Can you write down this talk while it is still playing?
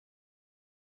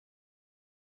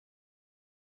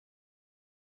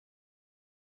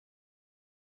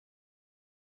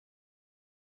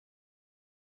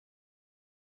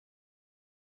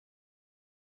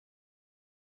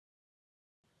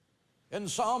In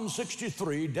Psalm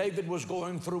 63, David was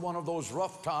going through one of those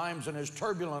rough times in his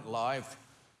turbulent life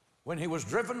when he was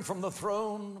driven from the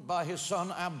throne by his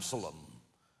son Absalom,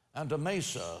 and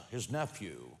Amasa, his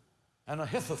nephew, and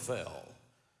Ahithophel,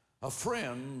 a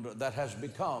friend that has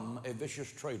become a vicious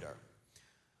traitor.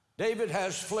 David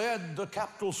has fled the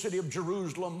capital city of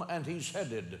Jerusalem, and he's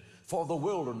headed for the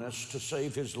wilderness to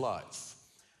save his life.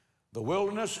 The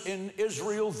wilderness in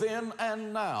Israel then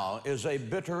and now is a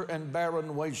bitter and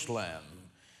barren wasteland.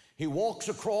 He walks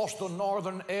across the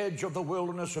northern edge of the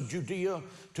wilderness of Judea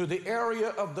to the area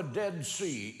of the Dead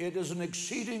Sea. It is an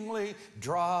exceedingly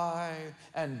dry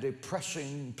and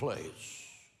depressing place.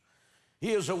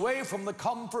 He is away from the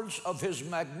comforts of his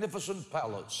magnificent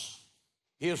palace.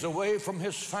 He is away from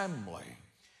his family.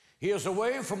 He is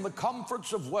away from the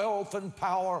comforts of wealth and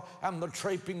power and the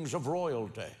trappings of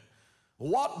royalty.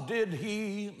 What did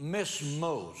he miss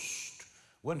most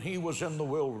when he was in the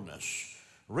wilderness?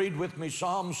 Read with me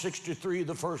Psalm 63,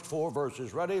 the first 4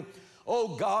 verses. Ready? O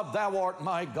God, thou art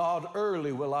my God,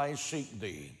 early will I seek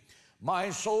thee.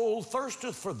 My soul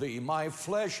thirsteth for thee, my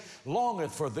flesh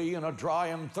longeth for thee in a dry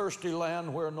and thirsty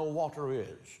land where no water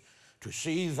is, to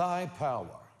see thy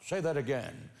power. Say that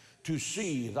again. To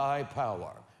see thy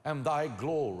power and thy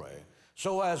glory,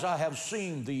 so as I have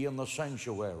seen thee in the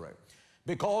sanctuary.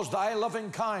 Because thy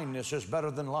loving kindness is better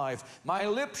than life, my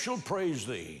lips shall praise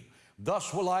thee.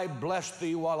 Thus will I bless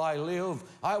thee while I live.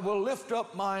 I will lift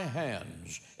up my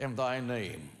hands in thy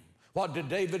name. What did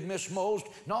David miss most?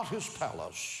 Not his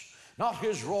palace, not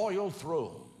his royal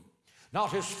throne,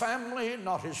 not his family,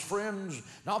 not his friends,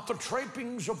 not the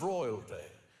trappings of royalty.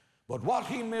 But what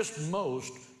he missed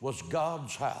most was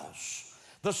God's house.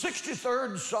 The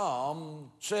 63rd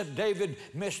Psalm said David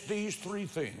missed these 3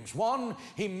 things. 1,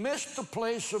 he missed the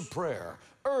place of prayer.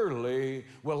 Early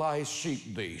will I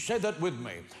seek thee. Say that with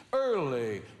me.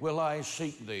 Early will I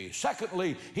seek thee.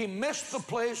 Secondly, he missed the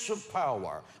place of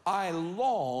power. I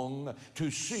long to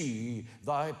see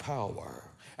thy power.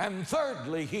 And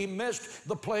thirdly, he missed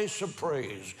the place of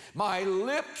praise. My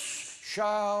lips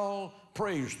shall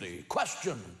praise thee.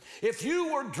 Question: if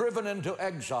you were driven into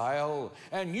exile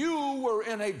and you were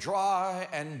in a dry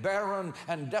and barren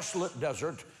and desolate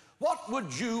desert, what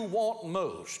would you want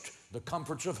most? The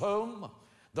comforts of home?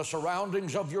 The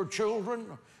surroundings of your children?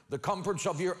 The comforts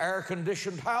of your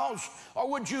air-conditioned house? Or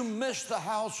would you miss the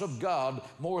house of God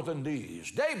more than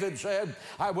these? David said,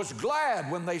 I was glad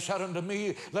when they said unto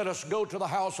me, let us go to the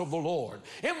house of the Lord.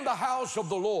 In the house of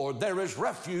the Lord there is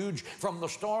refuge from the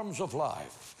storms of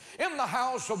life. In the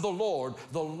house of the Lord,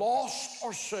 the lost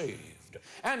are saved.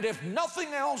 And if nothing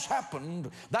else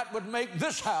happened, that would make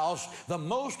this house the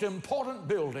most important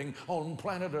building on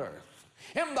planet Earth.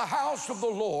 In the house of the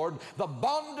Lord, the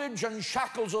bondage and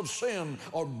shackles of sin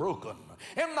are broken.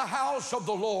 In the house of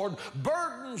the Lord,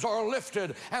 burdens are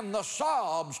lifted and the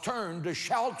sobs turn to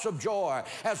shouts of joy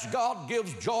as God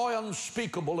gives joy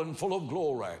unspeakable and full of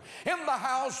glory. In the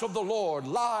house of the Lord,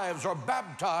 lives are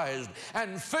baptized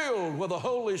and filled with the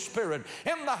Holy Spirit.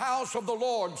 In the house of the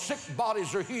Lord, sick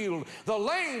bodies are healed. The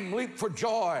lame leap for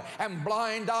joy and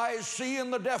blind eyes see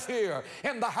and the deaf hear.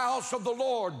 In the house of the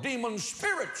Lord, demon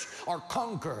spirits are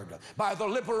conquered by the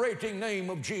liberating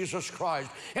name of Jesus Christ.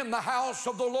 In the house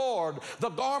of the Lord, the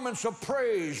garments of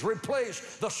praise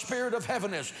replace the spirit of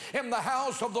heaviness. In the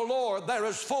house of the Lord there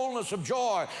is fullness of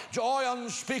joy, joy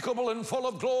unspeakable and full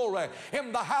of glory.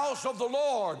 In the house of the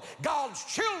Lord, God's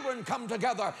children come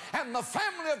together and the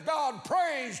family of God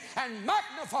praise and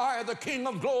magnify the King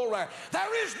of glory.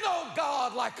 There is no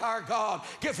God like our God.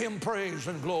 Give him praise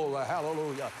and glory.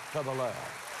 Hallelujah to the Lamb.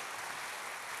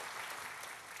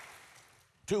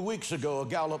 2 weeks ago, a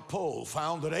Gallup poll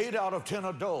found that 8 out of 10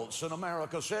 adults in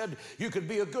America said you could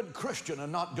be a good Christian and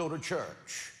not go to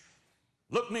church.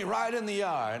 Look me right in the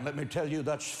eye and let me tell you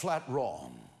that's flat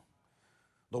wrong.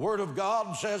 The Word of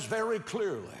God says very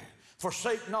clearly,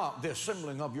 forsake not the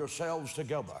assembling of yourselves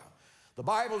together. The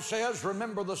Bible says,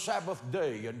 remember the Sabbath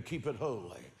day and keep it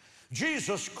holy.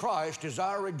 Jesus Christ is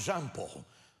our example.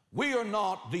 We are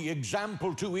not the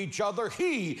example to each other.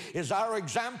 He is our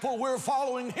example. We're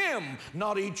following him,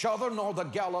 not each other, nor the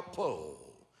Gallup poll.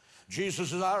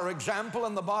 Jesus is our example,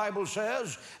 and the Bible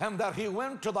says, and that he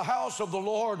went to the house of the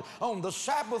Lord on the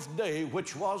Sabbath day,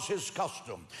 which was his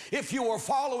custom. If you are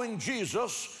following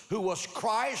Jesus, who was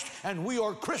Christ, and we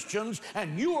are Christians,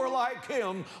 and you are like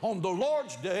him, on the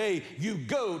Lord's day, you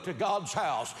go to God's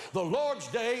house. The Lord's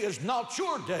day is not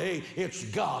your day, it's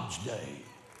God's day.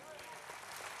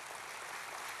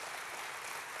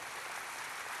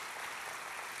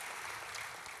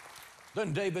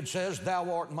 Then David says,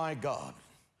 thou art my God.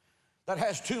 That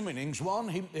has two meanings.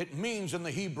 One, it means in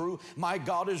the Hebrew, my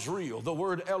God is real. The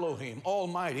word Elohim,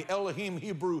 Almighty. Elohim,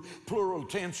 Hebrew, plural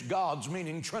tense, gods,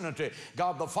 meaning Trinity.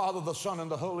 God the Father, the Son, and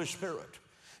the Holy Spirit.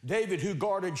 David, who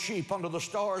guarded sheep under the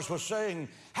stars, was saying,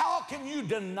 how can you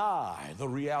deny the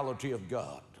reality of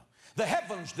God? The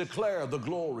heavens declare the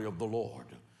glory of the Lord.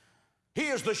 He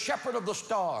is the shepherd of the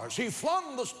stars. He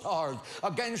flung the stars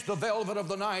against the velvet of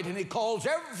the night, and he calls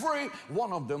every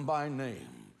one of them by name.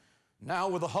 Now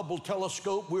with the Hubble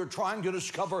telescope, we're trying to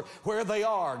discover where they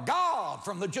are. God,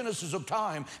 from the genesis of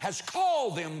time, has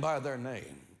called them by their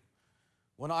name.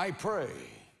 When I pray,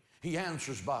 he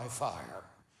answers by fire.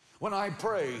 When I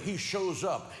pray, he shows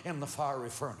up in the fiery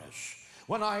furnace.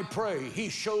 When I pray, he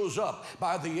shows up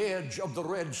by the edge of the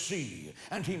Red Sea,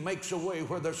 and he makes a way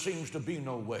where there seems to be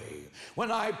no way.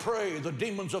 When I pray, the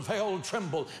demons of hell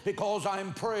tremble because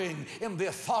I'm praying in the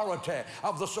authority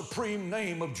of the supreme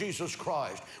name of Jesus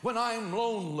Christ. When I'm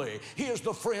lonely, he is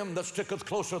the friend that sticketh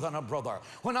closer than a brother.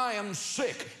 When I am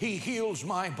sick, he heals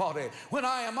my body. When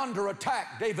I am under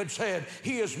attack, David said,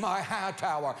 he is my high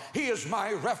tower. He is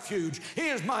my refuge. He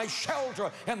is my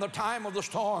shelter in the time of the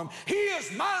storm. He is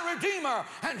my Redeemer,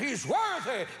 and he's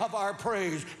worthy of our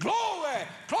praise. Glory,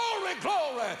 glory,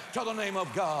 glory to the name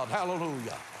of God.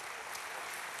 Hallelujah.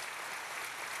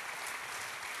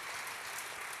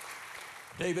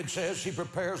 David says he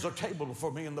prepares a table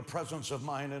for me in the presence of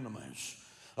mine enemies.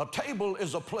 A table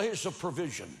is a place of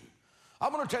provision. I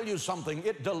want to tell you something.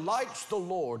 It delights the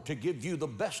Lord to give you the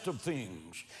best of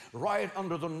things right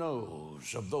under the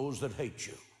nose of those that hate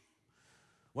you.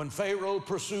 When Pharaoh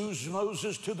pursues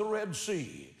Moses to the Red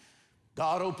Sea,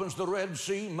 God opens the Red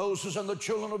Sea. Moses and the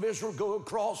children of Israel go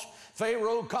across.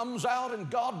 Pharaoh comes out,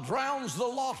 and God drowns the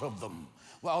lot of them.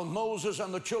 While Moses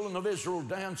and the children of Israel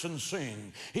dance and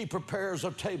sing, he prepares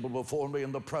a table before me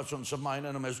in the presence of mine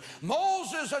enemies.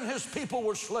 Moses and his people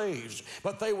were slaves,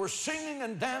 but they were singing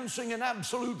and dancing in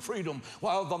absolute freedom,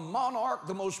 while the monarch,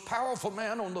 the most powerful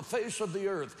man on the face of the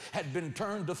earth, had been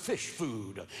turned to fish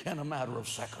food in a matter of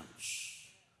seconds.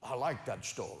 I like that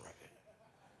story.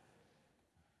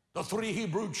 The 3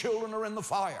 Hebrew children are in the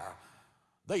fire.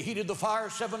 They heated the fire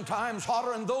 7 times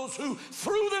hotter, and those who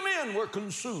threw them in were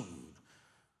consumed.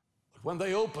 When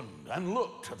they opened and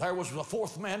looked, there was the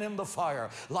 4th man in the fire,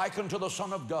 like unto the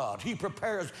Son of God. He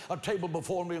prepares a table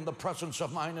before me in the presence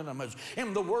of mine enemies.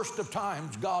 In the worst of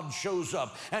times, God shows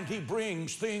up, and he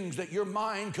brings things that your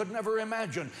mind could never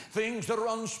imagine, things that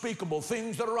are unspeakable,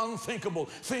 things that are unthinkable,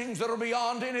 things that are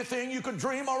beyond anything you could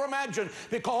dream or imagine,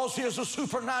 because he is a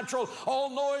supernatural,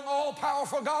 all-knowing,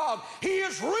 all-powerful God. He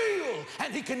is real,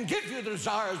 and he can give you the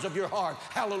desires of your heart.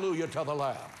 Hallelujah to the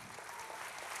Lamb.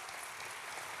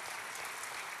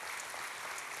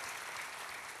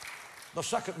 The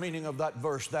second meaning of that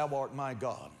verse, thou art my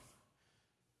God,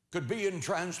 could be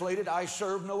translated, I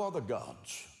serve no other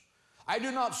gods. I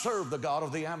do not serve the God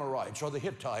of the Amorites or the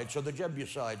Hittites or the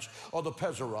Jebusites or the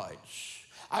Pezerites.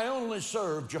 I only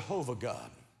serve Jehovah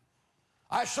God.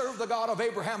 I serve the God of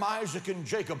Abraham, Isaac, and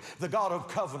Jacob, the God of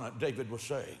covenant, David was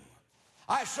saying.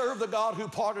 I serve the God who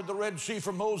parted the Red Sea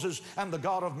for Moses and the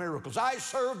God of miracles. I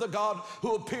serve the God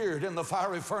who appeared in the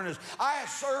fiery furnace. I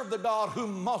serve the God who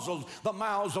muzzled the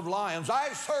mouths of lions. I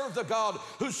serve the God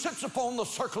who sits upon the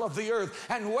circle of the earth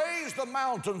and weighs the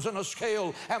mountains in a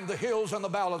scale and the hills in the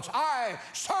balance. I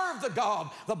serve the God,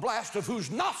 the blast of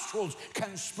whose nostrils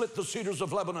can split the cedars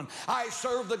of Lebanon. I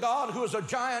serve the God who is a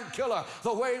giant killer,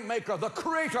 the way maker, the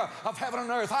creator of heaven and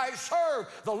earth. I serve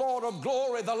the Lord of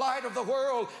glory, the light of the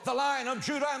world, the Lion of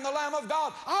Judah and the Lamb of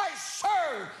God. I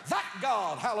serve that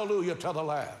God. Hallelujah to the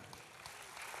Lamb.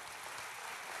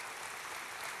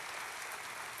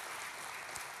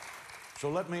 So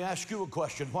let me ask you a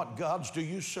question. What gods do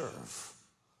you serve?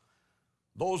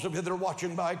 Those of you that are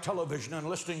watching by television and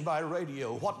listening by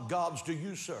radio, what gods do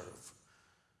you serve?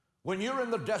 When you're in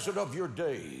the desert of your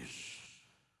days,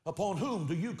 upon whom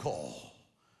do you call?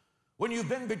 When you've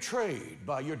been betrayed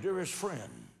by your dearest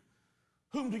friend,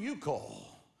 whom do you call?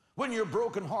 When you're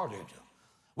brokenhearted,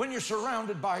 when you're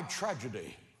surrounded by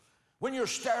tragedy, when you're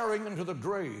staring into the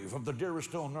grave of the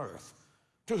dearest on earth,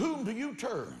 to whom do you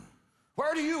turn?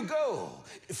 Where do you go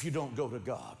if you don't go to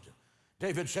God?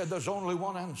 David said there's only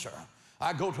one answer.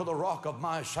 I go to the rock of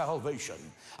my salvation.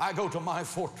 I go to my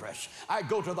fortress. I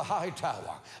go to the high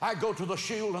tower. I go to the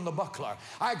shield and the buckler.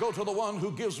 I go to the one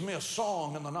who gives me a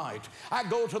song in the night. I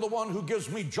go to the one who gives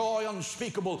me joy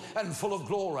unspeakable and full of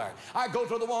glory. I go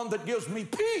to the one that gives me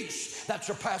peace that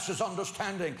surpasses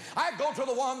understanding. I go to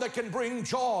the one that can bring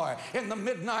joy in the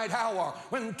midnight hour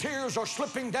when tears are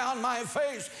slipping down my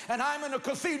face and I'm in a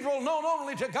cathedral known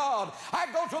only to God. I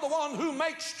go to the one who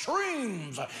makes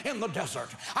streams in the desert.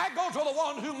 I go to the the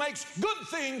one who makes good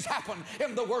things happen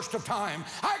in the worst of time.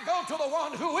 I go to the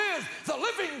one who is the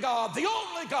living God, the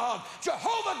only God,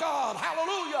 Jehovah God.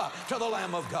 Hallelujah to the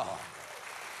Lamb of God.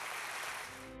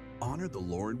 Honor the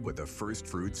Lord with the first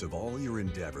fruits of all your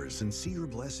endeavors and see your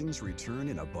blessings return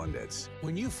in abundance.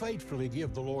 When you faithfully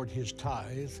give the Lord His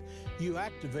tithe, you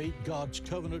activate God's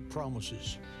covenant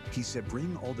promises. He said,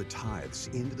 bring all the tithes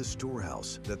into the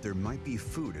storehouse, that there might be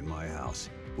food in my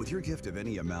house. With your gift of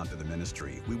any amount to the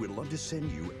ministry, we would love to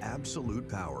send you Absolute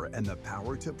Power and the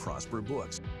Power to Prosper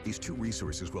books. These two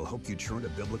resources will help you chart a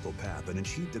biblical path and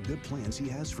achieve the good plans He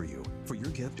has for you. For your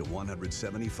gift of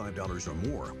 $175 or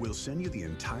more, we'll send you the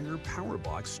entire Power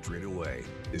Box straight away.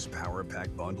 This Power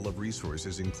Pack bundle of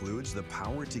resources includes the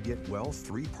Power to Get Well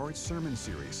 3-part sermon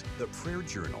series, the Prayer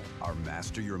Journal, our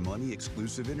Master Your Money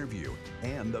exclusive interview,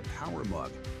 and the Power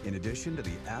Mug, in addition to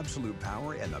the Absolute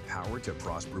Power and the Power to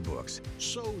Prosper books.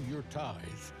 Sow your tithe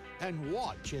and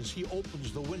watch as He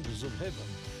opens the windows of heaven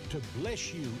to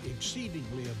bless you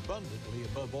exceedingly abundantly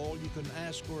above all you can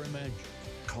ask or imagine.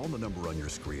 Call the number on your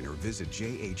screen or visit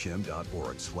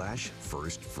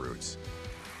jhm.org/firstfruits.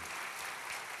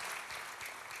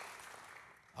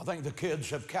 I think the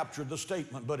kids have captured the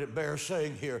statement, but it bears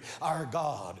saying here, our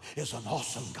God is an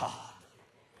awesome God.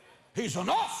 He's an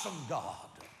awesome God.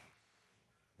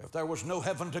 If there was no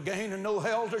heaven to gain and no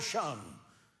hell to shun,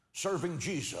 serving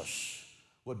Jesus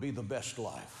would be the best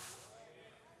life.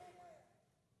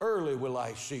 Early will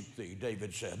I seek thee,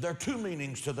 David said. There are two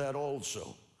meanings to that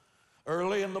also.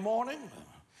 Early in the morning,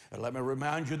 and let me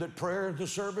remind you that prayer at the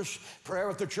service, prayer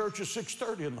at the church is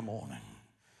 6:30 in the morning.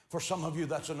 For some of you,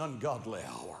 that's an ungodly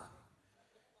hour.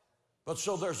 But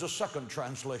so there's a second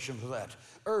translation to that.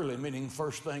 Early meaning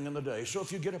first thing in the day. So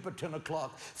if you get up at 10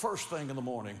 o'clock, first thing in the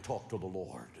morning, talk to the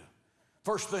Lord.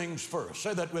 First things first.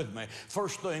 Say that with me.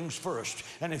 First things first.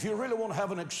 And if you really want to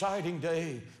have an exciting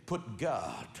day, put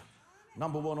God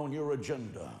number one on your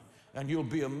agenda. And you'll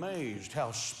be amazed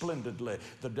how splendidly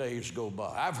the days go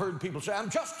by. I've heard people say, I'm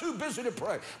just too busy to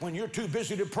pray. When you're too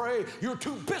busy to pray, you're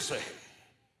too busy.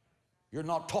 You're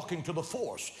not talking to the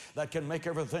force that can make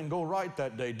everything go right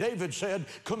that day. David said,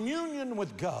 communion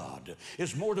with God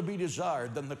is more to be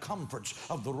desired than the comforts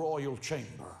of the royal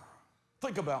chamber.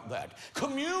 Think about that.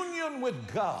 Communion with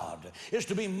God is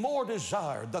to be more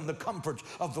desired than the comforts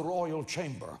of the royal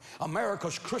chamber.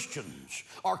 America's Christians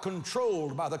are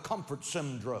controlled by the comfort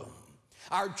syndrome.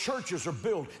 Our churches are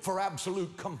built for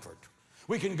absolute comfort.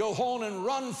 We can go home and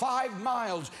run 5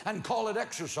 miles and call it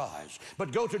exercise.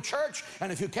 But go to church,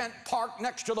 and if you can't park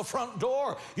next to the front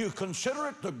door, you consider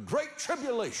it the great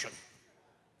tribulation.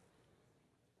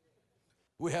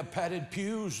 We have padded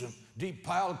pews and deep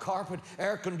piled carpet,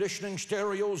 air conditioning,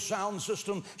 stereos, sound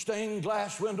system, stained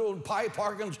glass window, and pipe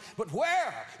organs. But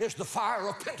where is the fire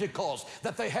of Pentecost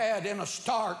that they had in a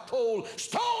stark, cold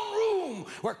stone room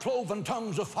where cloven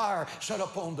tongues of fire set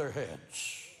upon their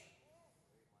heads?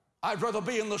 I'd rather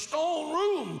be in the stone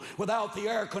room without the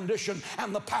air condition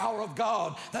and the power of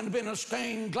God than to be in a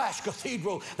stained glass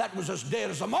cathedral that was as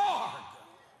dead as a morgue.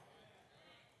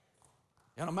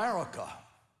 In America,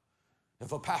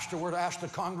 if a pastor were to ask the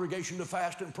congregation to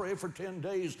fast and pray for 10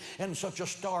 days in such a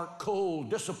stark,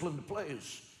 cold, disciplined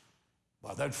place,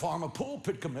 well, they'd form a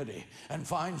pulpit committee and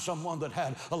find someone that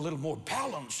had a little more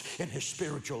balance in his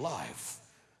spiritual life.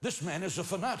 This man is a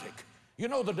fanatic. You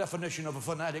know the definition of a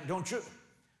fanatic, don't you?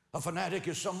 A fanatic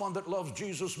is someone that loves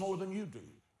Jesus more than you do.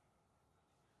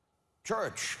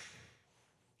 Church,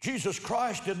 Jesus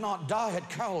Christ did not die at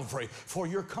Calvary for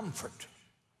your comfort.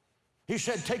 He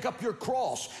said, take up your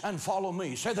cross and follow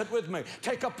me. Say that with me.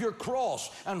 Take up your cross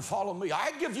and follow me.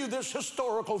 I give you this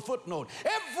historical footnote.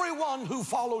 Everyone who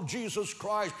followed Jesus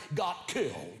Christ got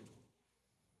killed.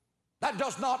 That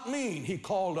does not mean He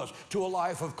called us to a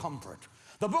life of comfort.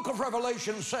 The book of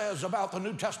Revelation says about the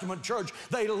New Testament church,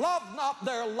 they loved not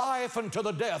their life unto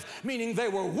the death, meaning they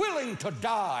were willing to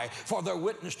die for their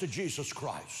witness to Jesus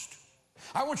Christ.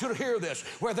 I want you to hear this.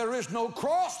 Where there is no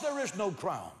cross, there is no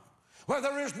crown. Where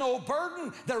there is no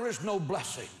burden, there is no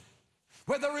blessing.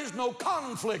 Where there is no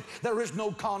conflict, there is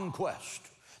no conquest.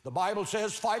 The Bible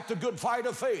says, fight the good fight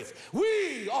of faith.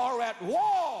 We are at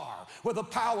war with the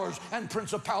powers and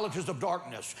principalities of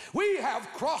darkness. We have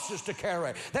crosses to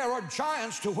carry. There are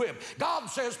giants to whip.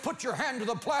 God says, put your hand to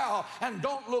the plow and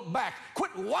don't look back.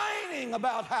 Quit whining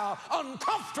about how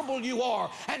uncomfortable you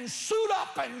are and suit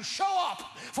up and show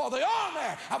up for the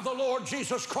army of the Lord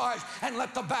Jesus Christ and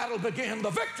let the battle begin.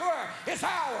 The victory is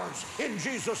ours in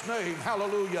Jesus' name.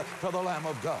 Hallelujah to the Lamb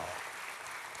of God.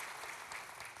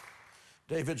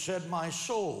 David said, my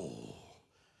soul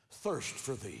thirsts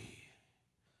for thee.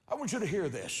 I want you to hear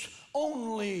this.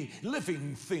 Only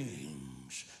living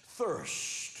things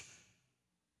thirst.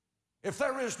 If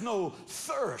there is no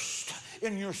thirst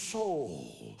in your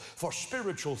soul for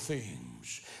spiritual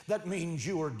things, that means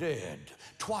you are dead,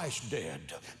 twice dead,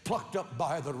 plucked up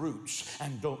by the roots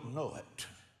and don't know it.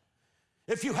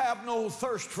 If you have no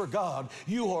thirst for God,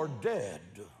 you are dead.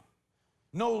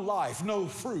 No life, no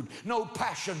fruit, no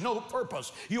passion, no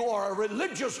purpose. You are a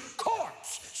religious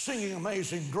corpse singing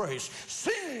Amazing Grace,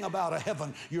 singing about a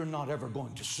heaven you're not ever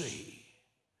going to see.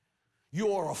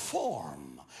 You are a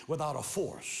form without a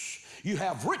force. You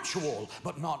have ritual,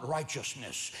 but not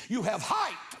righteousness. You have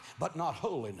height, but not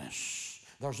holiness.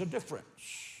 There's a difference.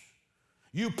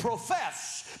 You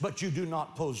profess, but you do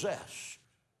not possess.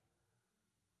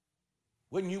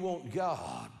 When you want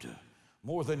God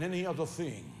more than any other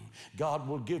thing, God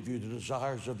will give you the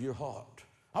desires of your heart.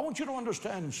 I want you to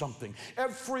understand something.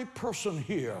 Every person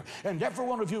here and every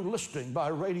one of you listening by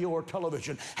radio or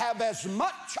television have as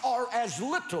much or as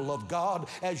little of God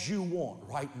as you want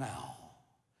right now.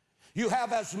 You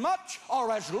have as much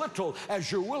or as little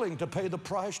as you're willing to pay the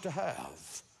price to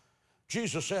have.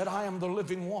 Jesus said, I am the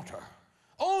living water.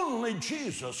 Only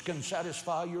Jesus can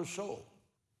satisfy your soul.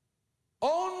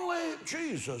 Only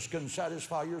Jesus can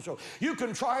satisfy your soul. You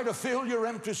can try to fill your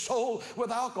empty soul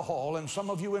with alcohol, and some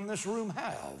of you in this room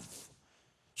have.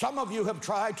 Some of you have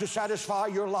tried to satisfy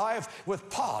your life with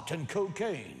pot and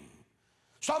cocaine.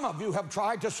 Some of you have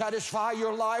tried to satisfy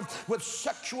your life with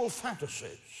sexual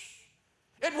fantasies.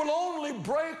 It will only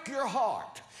break your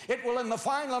heart. It will, in the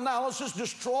final analysis,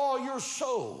 destroy your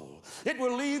soul. It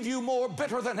will leave you more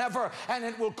bitter than ever, and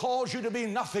it will cause you to be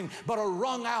nothing but a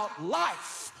wrung-out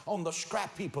life on the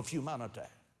scrap heap of humanity.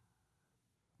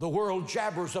 The world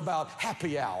jabbers about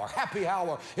happy hour. Happy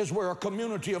hour is where a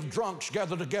community of drunks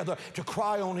gather together to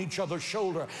cry on each other's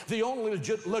shoulder. The only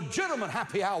legitimate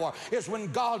happy hour is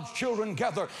when God's children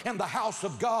gather in the house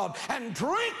of God and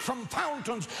drink from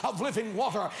fountains of living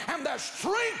water, and their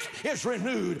strength is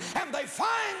renewed, and they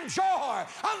find joy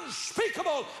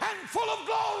unspeakable and full of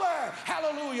glory.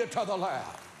 Hallelujah to the Lamb.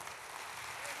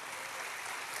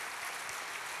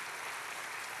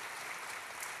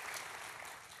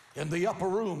 In the upper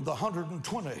room, the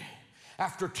 120,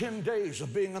 after 10 days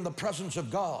of being in the presence of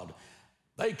God,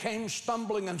 they came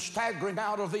stumbling and staggering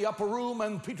out of the upper room,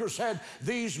 and Peter said,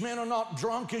 these men are not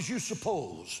drunk as you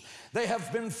suppose. They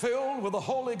have been filled with the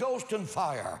Holy Ghost and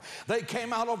fire. They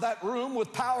came out of that room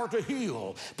with power to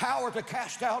heal, power to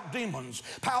cast out demons,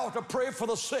 power to pray for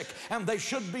the sick, and they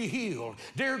should be healed.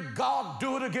 Dear God,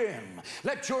 do it again.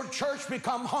 Let your church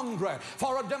become hungry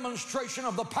for a demonstration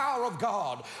of the power of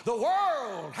God. The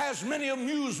world has many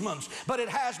amusements, but it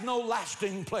has no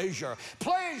lasting pleasure.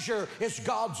 Pleasure is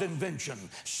God's invention.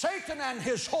 Satan and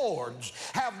his hordes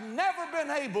have never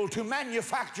been able to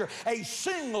manufacture a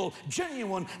single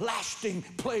genuine lasting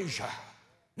pleasure.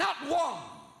 Not one.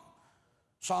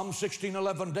 Psalm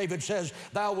 16:11, David says,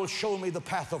 thou wilt show me the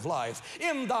path of life.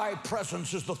 In thy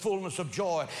presence is the fullness of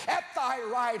joy. At thy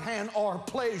right hand are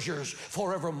pleasures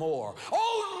forevermore.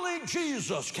 Only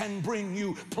Jesus can bring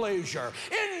you pleasure.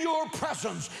 In your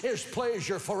presence is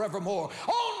pleasure forevermore.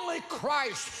 Only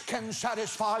Christ can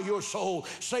satisfy your soul.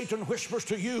 Satan whispers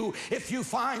to you, if you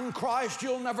find Christ,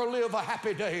 you'll never live a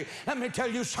happy day. Let me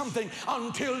tell you something.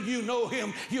 Until you know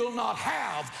him, you'll not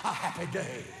have a happy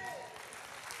day.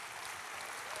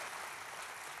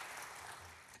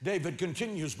 David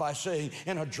continues by saying,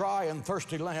 in a dry and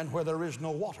thirsty land where there is no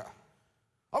water.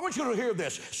 I want you to hear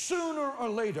this. Sooner or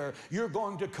later, you're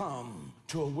going to come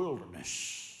to a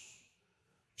wilderness.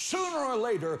 Sooner or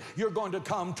later, you're going to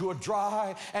come to a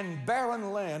dry and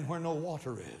barren land where no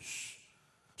water is.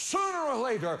 Sooner or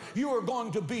later, you are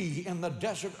going to be in the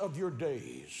desert of your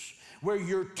days, where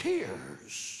your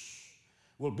tears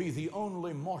will be the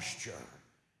only moisture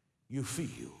you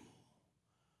feel.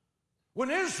 When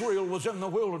Israel was in the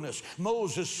wilderness,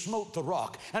 Moses smote the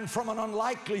rock, and from an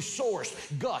unlikely source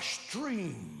gushed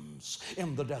streams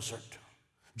in the desert.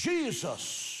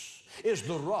 Jesus is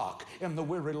the rock in the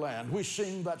weary land. We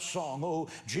sing that song, oh,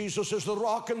 Jesus is the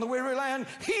rock in the weary land.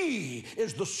 He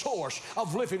is the source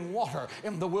of living water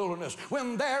in the wilderness.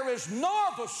 When there is no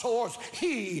other source,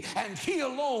 he and he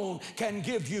alone can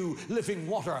give you living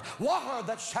water. Water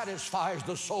that satisfies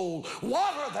the soul.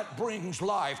 Water that brings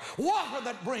life. Water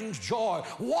that brings joy.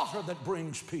 Water that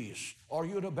brings peace. Are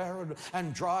you in a barren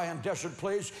and dry and desert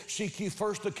place? Seek ye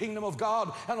first the kingdom of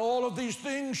God, and all of these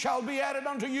things shall be added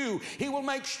unto you. He will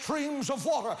make streams of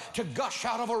water to gush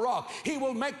out of a rock. He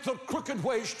will make the crooked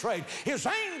way straight. His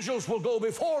angels will go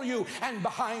before you and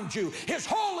behind you. His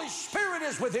Holy Spirit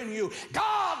is within you.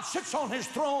 God sits on his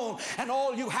throne, and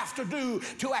all you have to do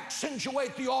to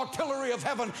accentuate the artillery of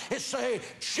heaven is say,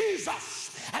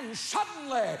 Jesus and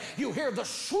suddenly you hear the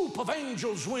swoop of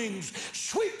angels' wings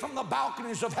sweep from the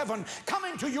balconies of heaven,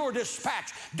 coming to your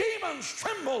dispatch. Demons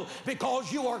tremble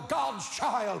because you are God's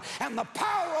child, and the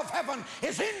power of heaven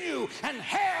is in you, and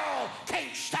hell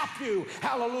can't stop you.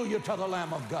 Hallelujah to the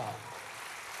Lamb of God.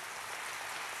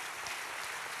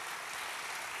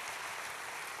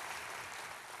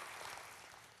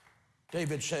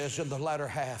 David says in the latter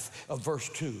half of verse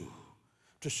 2,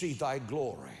 to see thy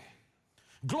glory.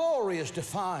 Glory is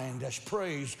defined as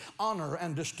praise, honor,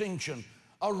 and distinction,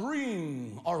 a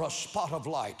ring or a spot of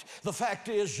light. The fact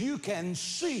is, you can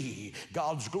see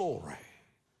God's glory.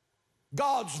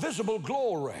 God's visible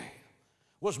glory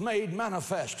was made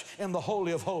manifest in the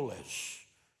Holy of Holies.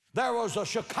 There was a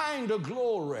Shekinah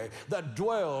glory that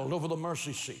dwelled over the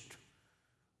mercy seat.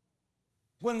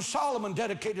 When Solomon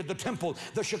dedicated the temple,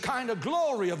 the Shekinah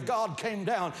glory of God came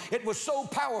down. It was so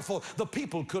powerful, the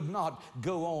people could not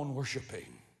go on worshiping.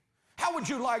 How would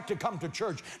you like to come to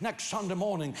church next Sunday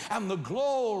morning and the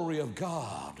glory of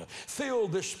God fill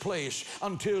this place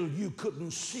until you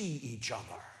couldn't see each other?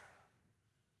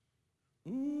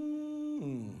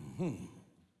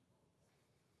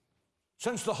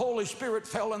 Since the Holy Spirit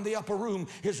fell in the upper room,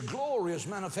 His glory is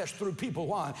manifest through people.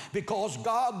 Why? Because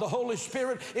God, the Holy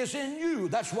Spirit, is in you.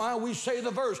 That's why we say the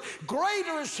verse,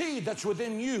 greater is He that's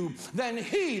within you than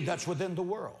he that's within the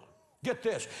world. Get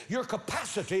this, your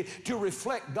capacity to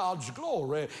reflect God's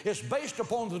glory is based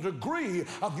upon the degree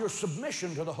of your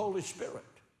submission to the Holy Spirit.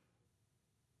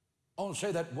 I want to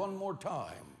say that one more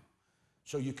time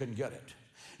so you can get it.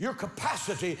 Your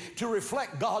capacity to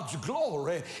reflect God's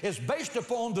glory is based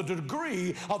upon the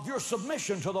degree of your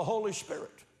submission to the Holy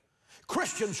Spirit.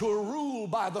 Christians who are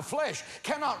ruled by the flesh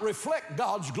cannot reflect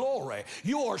God's glory.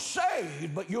 You are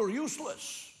saved, but you're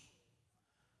useless.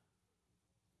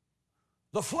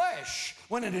 The flesh,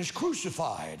 when it is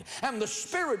crucified and the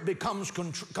Spirit comes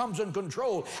in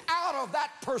control, out of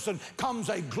that person comes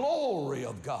a glory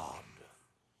of God.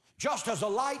 Just as a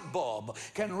light bulb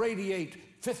can radiate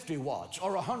 50 watts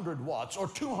or 100 watts or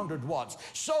 200 watts,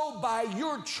 so by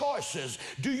your choices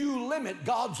do you limit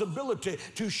God's ability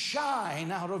to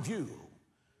shine out of you.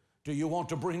 Do you want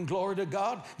to bring glory to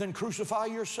God? Then crucify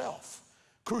yourself.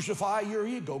 Crucify your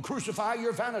ego, crucify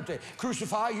your vanity,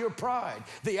 crucify your pride,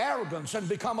 the arrogance, and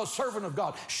become a servant of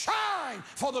God. Shine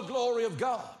for the glory of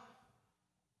God.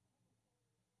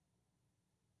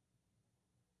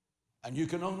 And you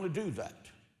can only do that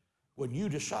when you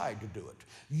decide to do it.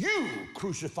 You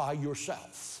crucify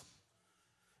yourself.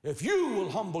 If you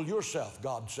will humble yourself,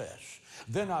 God says,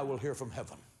 then I will hear from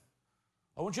heaven.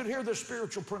 I want you to hear this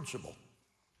spiritual principle.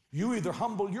 You either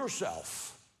humble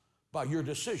yourself by your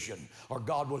decision, or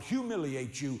God will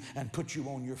humiliate you and put you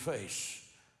on your face,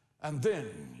 and then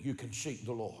you can seek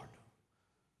the Lord.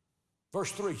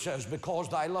 Verse 3 says, because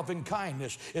thy loving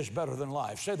kindness is better than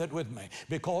life. Say that with me.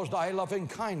 Because thy loving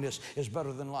kindness is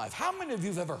better than life. How many of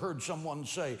you have ever heard someone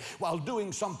say, while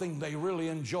doing something they really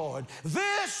enjoyed,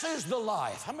 this is the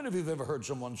life? How many of you have ever heard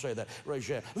someone say that? Raise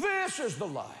your hand. This is the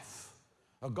life.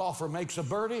 A golfer makes a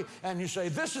birdie, and you say,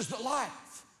 this is the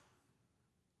life.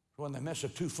 When they miss a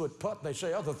 2-foot putt, they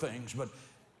say other things, but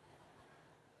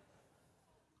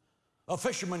a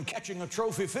fisherman catching a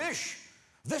trophy fish,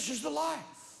 this is the life.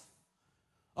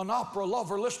 An opera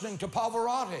lover listening to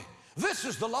Pavarotti, this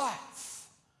is the life.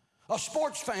 A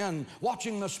sports fan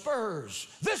watching the Spurs,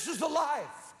 this is the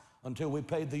life. Until we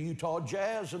paid the Utah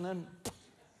Jazz, and then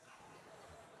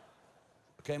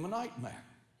became a nightmare.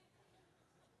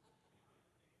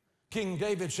 King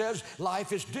David says,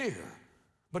 life is dear,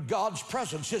 but God's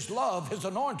presence, His love, His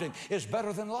anointing is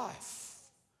better than life.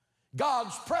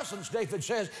 God's presence, David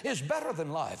says, is better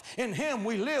than life. In Him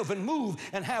we live and move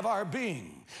and have our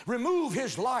being. Remove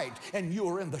His light and you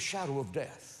are in the shadow of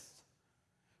death.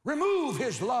 Remove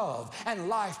His love and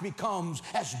life becomes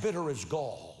as bitter as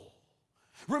gall.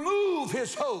 Remove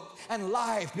His hope and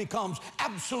life becomes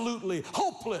absolutely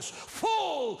hopeless,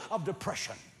 full of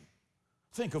depression.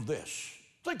 Think of this.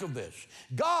 Think of this.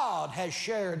 God has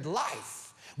shared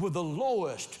life with the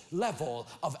lowest level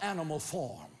of animal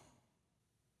form.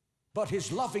 But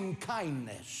His loving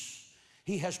kindness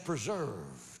He has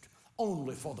preserved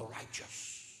only for the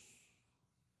righteous.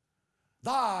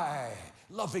 Thy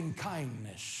loving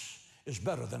kindness is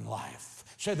better than life.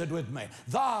 Say that with me.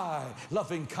 Thy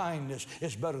loving kindness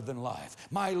is better than life.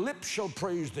 My lips shall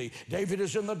praise thee. David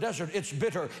is in the desert. It's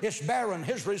bitter. It's barren.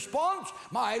 His response,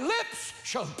 my lips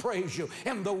shall praise you.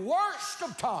 In the worst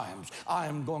of times, I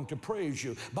am going to praise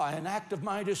you by an act of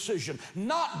my decision,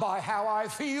 not by how I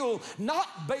feel,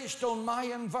 not based on my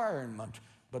environment,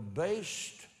 but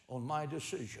based on my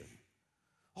decision.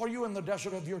 Are you in the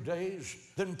desert of your days?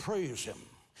 Then praise Him.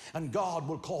 And God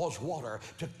will cause water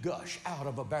to gush out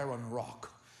of a barren rock.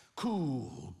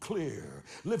 Cool, clear,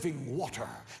 living water,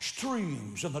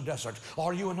 streams in the desert.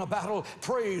 Are you in a battle?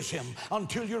 Praise Him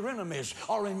until your enemies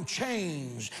are in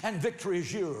chains and victory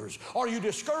is yours. Are you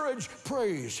discouraged?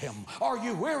 Praise Him. Are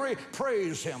you weary?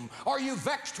 Praise Him. Are you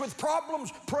vexed with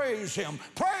problems? Praise Him.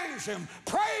 Praise Him.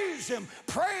 Praise Him.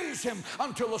 Praise Him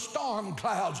until the storm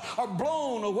clouds are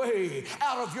blown away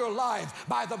out of your life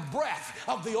by the breath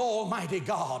of the Almighty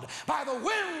God, by the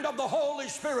wind of the Holy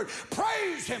Spirit.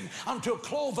 Praise Him until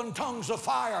cloven tongues of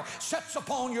fire sets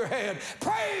upon your head.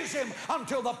 Praise Him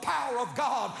until the power of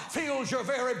God fills your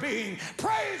very being.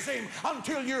 Praise Him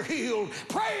until you're healed.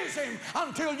 Praise Him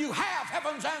until you have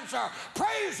heaven's answer.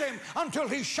 Praise Him until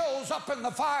He shows up in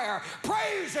the fire.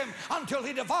 Praise Him until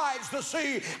He divides the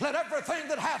sea. Let everything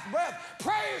that hath breath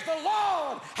praise the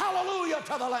Lord. Hallelujah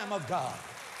to the Lamb of God.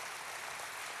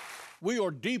 We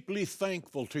are deeply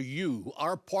thankful to you,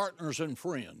 our partners and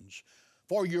friends,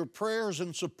 for your prayers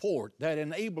and support that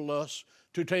enable us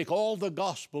to take all the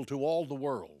gospel to all the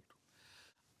world.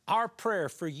 Our prayer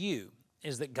for you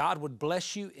is that God would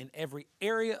bless you in every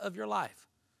area of your life.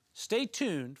 Stay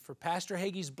tuned for Pastor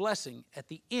Hagee's blessing at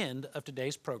the end of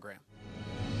today's program.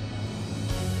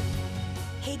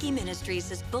 Hagee Ministries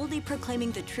is boldly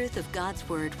proclaiming the truth of God's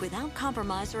Word without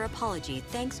compromise or apology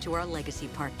thanks to our legacy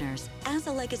partners. As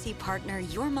a legacy partner,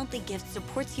 your monthly gift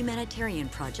supports humanitarian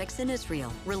projects in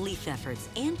Israel, relief efforts,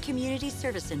 and community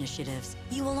service initiatives.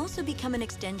 You will also become an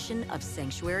extension of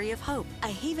Sanctuary of Hope, a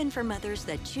haven for mothers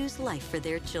that choose life for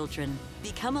their children.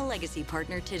 Become a legacy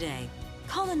partner today.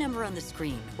 Call the number on the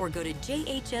screen or go to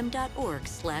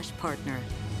jhm.org/partner.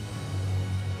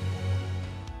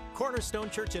 Cornerstone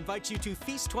Church invites you to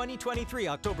Feast 2023,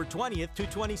 October 20th to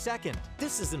 22nd.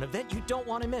 This is an event you don't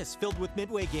want to miss, filled with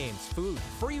midway games, food,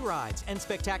 free rides, and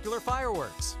spectacular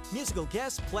fireworks. Musical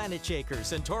guests, Planet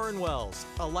Shakers and Torrin Wells.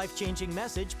 A life-changing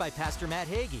message by Pastor Matt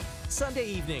Hagee. Sunday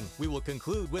evening, we will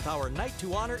conclude with our Night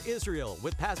to Honor Israel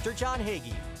with Pastor John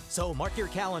Hagee. So mark your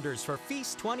calendars for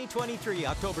Feast 2023,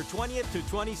 October 20th to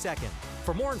 22nd.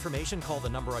 For more information, call the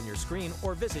number on your screen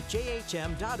or visit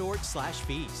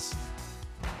jhm.org/feast.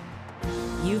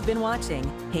 You've been watching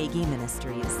Hagee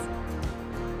Ministries.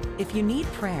 If you need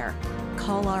prayer,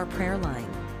 call our prayer line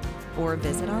or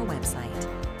visit our website.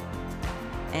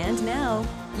 And now,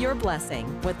 your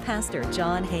blessing with Pastor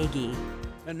John Hagee.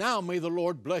 And now may the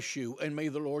Lord bless you, and may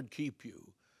the Lord keep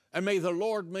you. And may the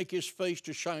Lord make His face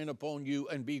to shine upon you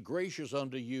and be gracious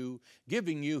unto you,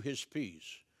 giving you His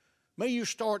peace. May you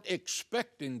start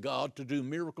expecting God to do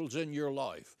miracles in your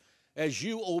life as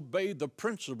you obey the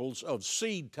principles of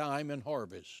seed time and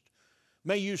harvest.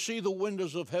 May you see the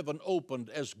windows of heaven opened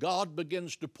as God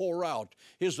begins to pour out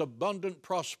His abundant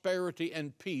prosperity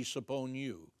and peace upon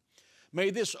you. May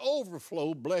this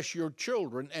overflow bless your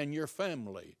children and your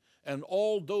family and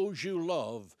all those you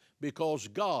love, because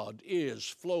God is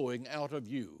flowing out of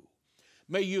you.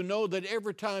 May you know that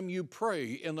every time you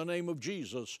pray in the name of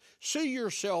Jesus, see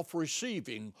yourself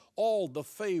receiving all the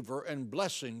favor and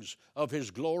blessings of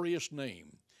His glorious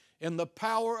name. In the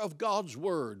power of God's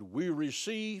Word, we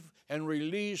receive and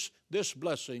release this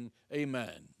blessing.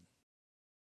 Amen.